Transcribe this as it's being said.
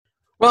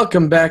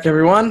Welcome back,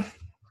 everyone,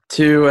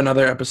 to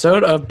another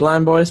episode of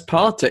Blind Boys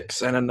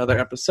Politics and another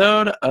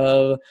episode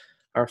of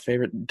our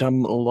favorite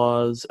Dumb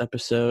Laws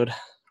episode,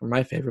 or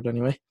my favorite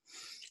anyway.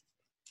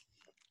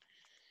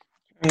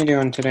 How you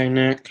doing today,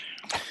 Nick?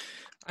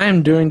 I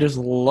am doing just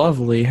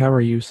lovely. How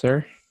are you,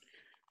 sir?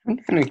 I'm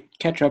trying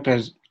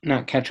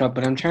to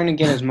but I'm trying to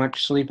get as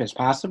much sleep as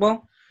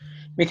possible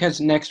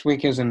because next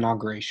week is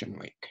inauguration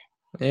week.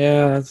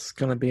 Yeah, that's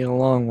going to be a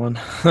long one.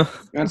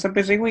 That's a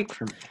busy week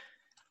for me.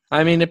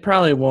 I mean, it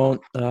probably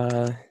won't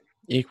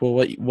equal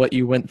what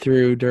you went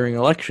through during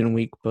election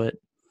week, but...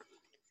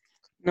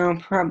 No,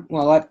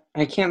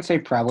 I can't say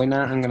probably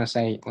not. I'm going to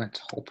say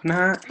let's hope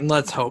not.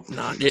 Let's hope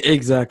not. Yeah,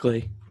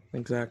 exactly.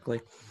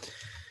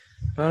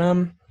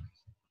 But,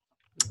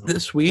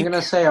 this week... I'm going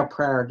to say a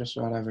prayer just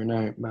about every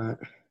night, but...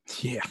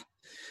 Yeah.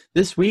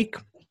 This week,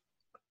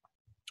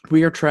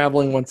 we are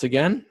traveling once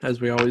again,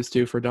 as we always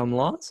do for Dumb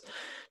Laws,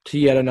 to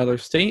yet another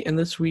state, and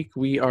this week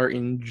we are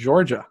in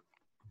Georgia.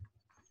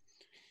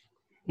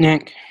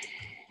 Nick,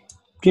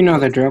 do you know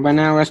the drill by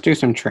now? Let's do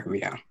some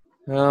trivia.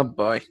 Oh,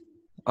 boy.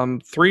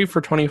 3 for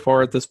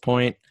 24 at this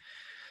point.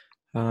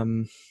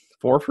 4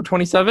 for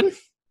 27?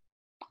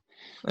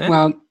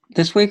 Well,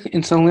 this week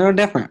it's a little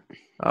different.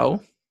 Oh?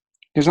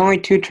 There's only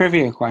 2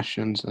 trivia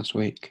questions this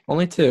week.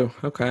 Only 2.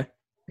 Okay.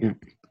 Yeah.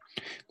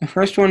 The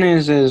first one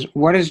is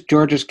what is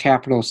Georgia's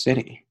capital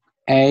city?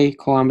 A,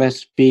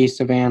 Columbus, B,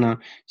 Savannah,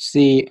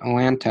 C,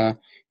 Atlanta,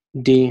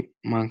 D,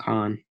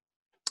 Macon.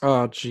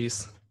 Oh,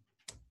 jeez.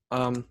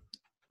 I'm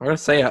going to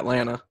say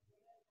Atlanta.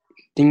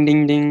 Ding,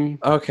 ding, ding.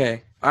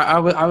 Okay. I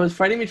was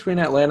fighting between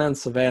Atlanta and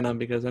Savannah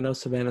because I know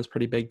Savannah's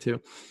pretty big too.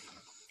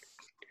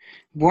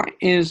 What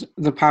is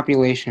the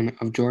population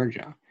of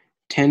Georgia?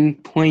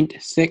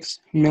 10.6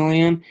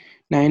 million,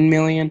 9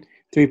 million,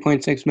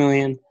 3.6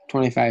 million,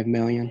 25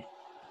 million.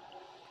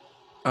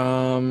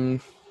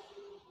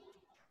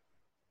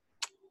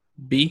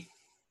 B?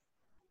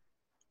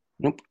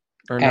 Nope.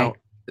 Or A, no?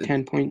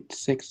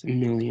 10.6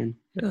 million.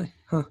 Really?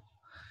 Huh.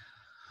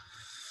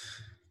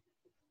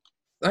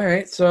 All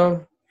right,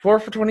 so 4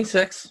 for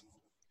 26.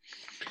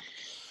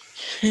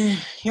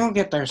 You'll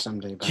get there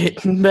someday, buddy.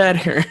 Getting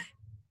better.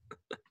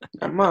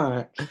 Not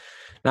much.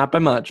 Not by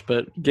much,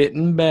 but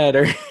getting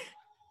better.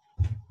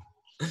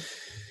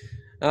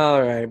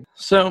 All right,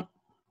 so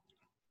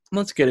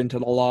let's get into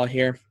the law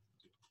here,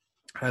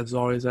 as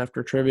always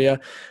after trivia.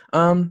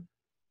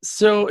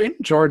 So in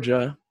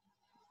Georgia,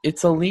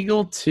 it's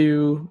illegal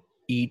to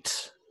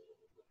eat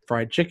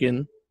fried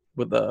chicken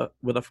with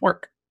a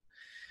fork.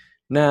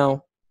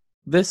 Now,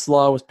 this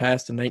law was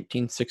passed in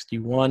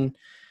 1961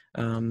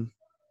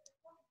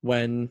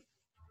 when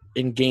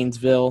in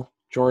Gainesville,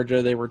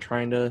 Georgia, they were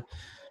trying to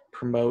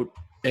promote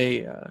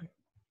a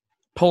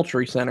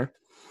poultry center.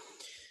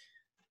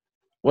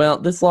 Well,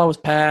 this law was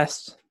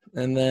passed,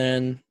 and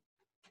then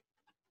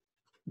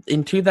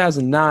in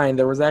 2009,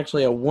 there was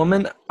actually a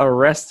woman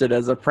arrested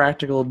as a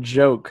practical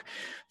joke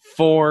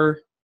for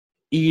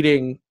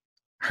eating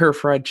her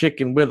fried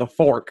chicken with a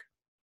fork.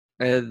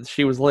 And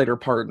she was later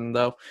pardoned,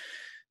 though.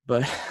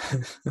 But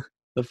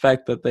the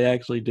fact that they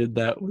actually did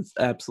that was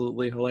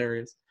absolutely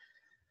hilarious.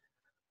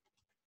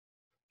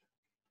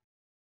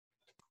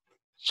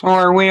 So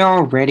are we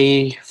all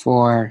ready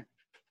for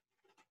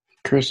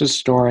Chris's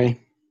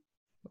story?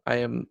 I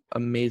am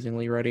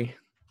amazingly ready.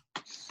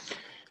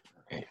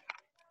 Okay.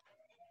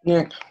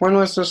 Nick, when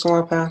was this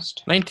law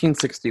passed?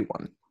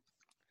 1961.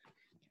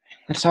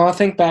 Let's all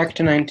think back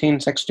to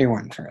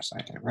 1961 for a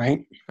second,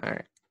 right? All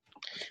right.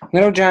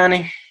 Little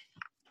Johnny,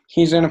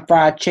 he's in a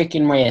fried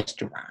chicken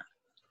restaurant.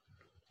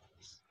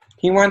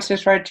 He wants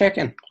his fried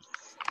chicken.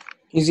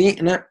 He's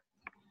eating it,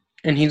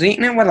 and he's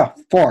eating it with a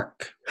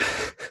fork.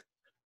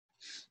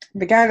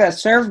 The guy that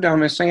served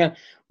him is saying,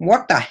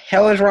 what the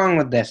hell is wrong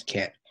with this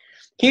kid?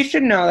 He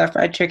should know that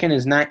fried chicken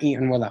is not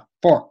eaten with a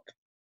fork.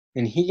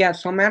 And he got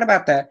so mad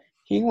about that,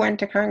 he went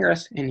to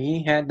Congress and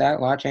he had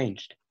that law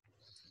changed,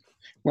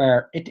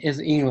 where it is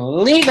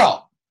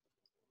illegal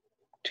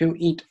to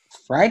eat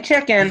fried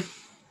chicken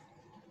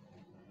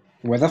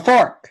with a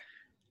fork.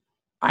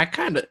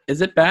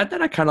 Is it bad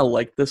that I kind of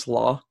like this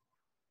law?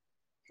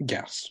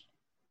 Yes.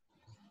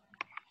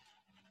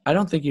 I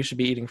don't think you should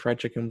be eating fried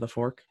chicken with a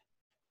fork.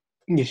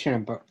 You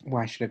shouldn't, but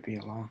why should it be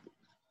a law?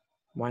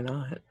 Why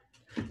not?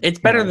 It's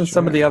better than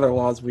some of the other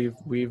laws we've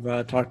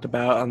talked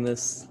about in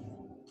this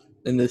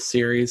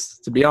series.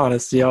 To be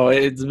honest,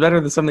 it's better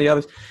than some of the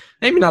others.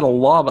 Maybe not a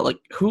law, but like,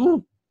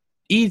 who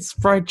eats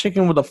fried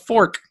chicken with a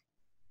fork?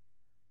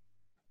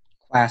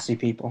 Classy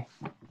people.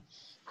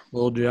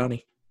 Little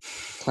Johnny.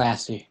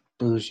 Classy,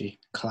 bougie,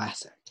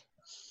 classic.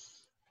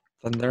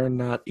 Then they're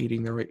not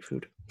eating the right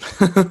food.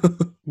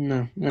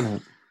 No, they're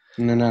not.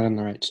 And they're not in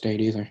the right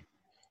state either.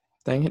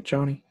 Dang it,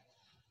 Johnny.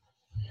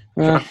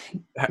 Well,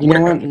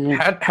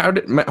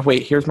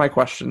 wait, here's my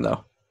question,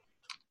 though.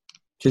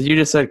 Because you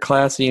just said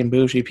classy and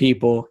bougie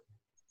people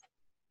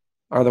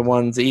are the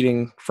ones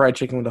eating fried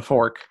chicken with a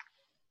fork.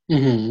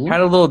 Mm-hmm. How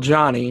did little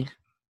Johnny,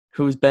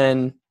 who's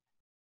been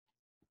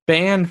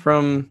banned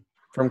from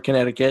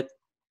Connecticut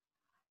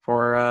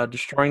for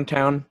destroying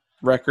town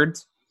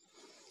records.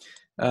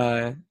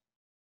 Been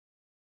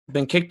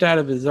kicked out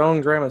of his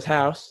own grandma's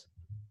house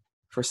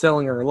for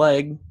selling her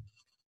leg,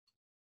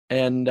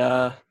 and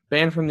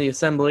banned from the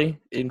assembly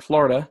in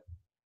Florida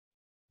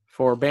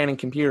for banning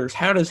computers.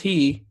 How does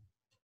he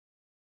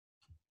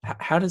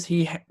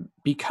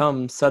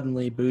become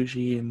suddenly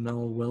bougie and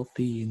all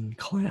wealthy and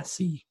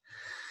classy?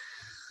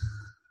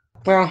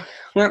 Well,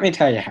 let me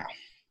tell you how.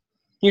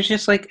 He's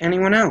just like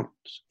anyone else.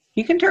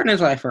 He can turn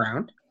his life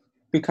around,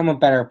 become a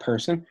better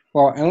person.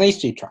 Well, at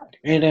least he tried.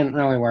 It didn't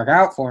really work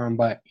out for him,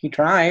 but he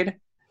tried.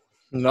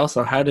 And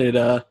also, how did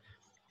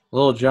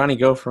little Johnny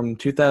go from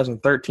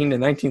 2013 to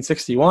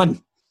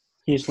 1961?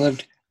 He's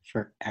lived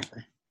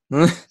forever.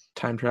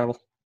 Time travel.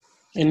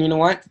 And you know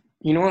what?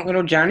 You know what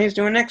little Johnny's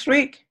doing next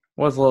week?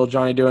 What's little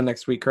Johnny doing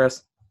next week,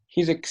 Chris?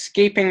 He's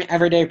escaping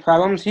everyday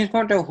problems. He's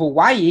going to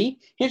Hawaii.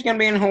 He's going to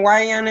be in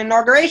Hawaii on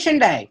Inauguration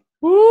Day.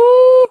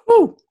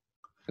 Woo!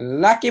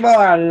 Lucky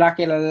boy,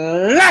 lucky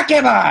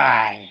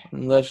boy.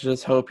 Let's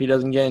just hope he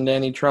doesn't get into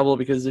any trouble,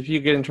 because if you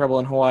get in trouble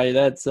in Hawaii,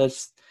 that's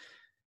just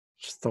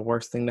the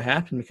worst thing to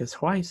happen, because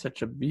Hawaii's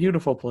such a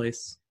beautiful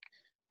place.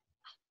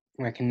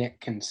 Like Nick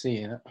can see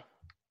it.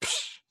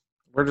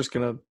 We're just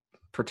going to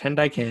pretend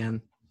I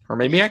can. Or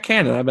maybe I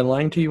can, and I've been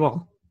lying to you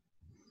all.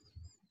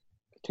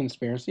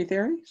 Conspiracy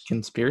theories?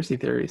 Conspiracy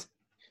theories.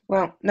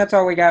 Well, that's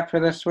all we got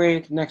for this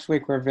week. Next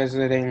week we're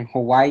visiting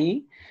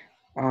Hawaii.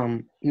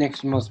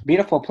 Nick's most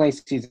beautiful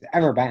place he's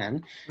ever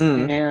been.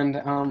 And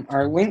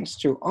our links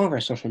to all of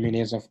our social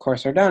medias, of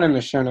course, are down in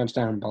the show notes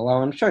down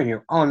below. I'm sure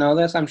you all know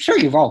this. I'm sure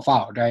you've all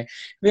followed, right?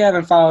 If you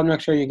haven't followed,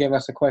 make sure you give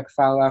us a quick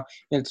follow.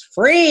 It's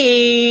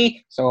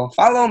free! So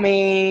follow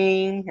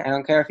me. I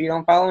don't care if you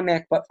don't follow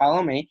Nick, but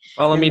follow me.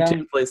 Follow me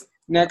too, please.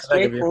 Next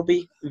week we'll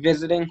be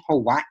visiting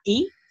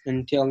Hawaii.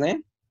 Until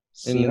then,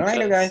 see you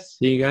later, guys.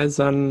 See you guys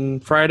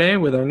on Friday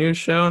with our new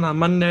show, and on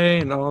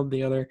Monday and all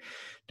the other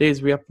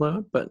days we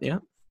upload. But yeah.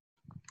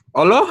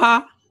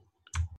 Aloha!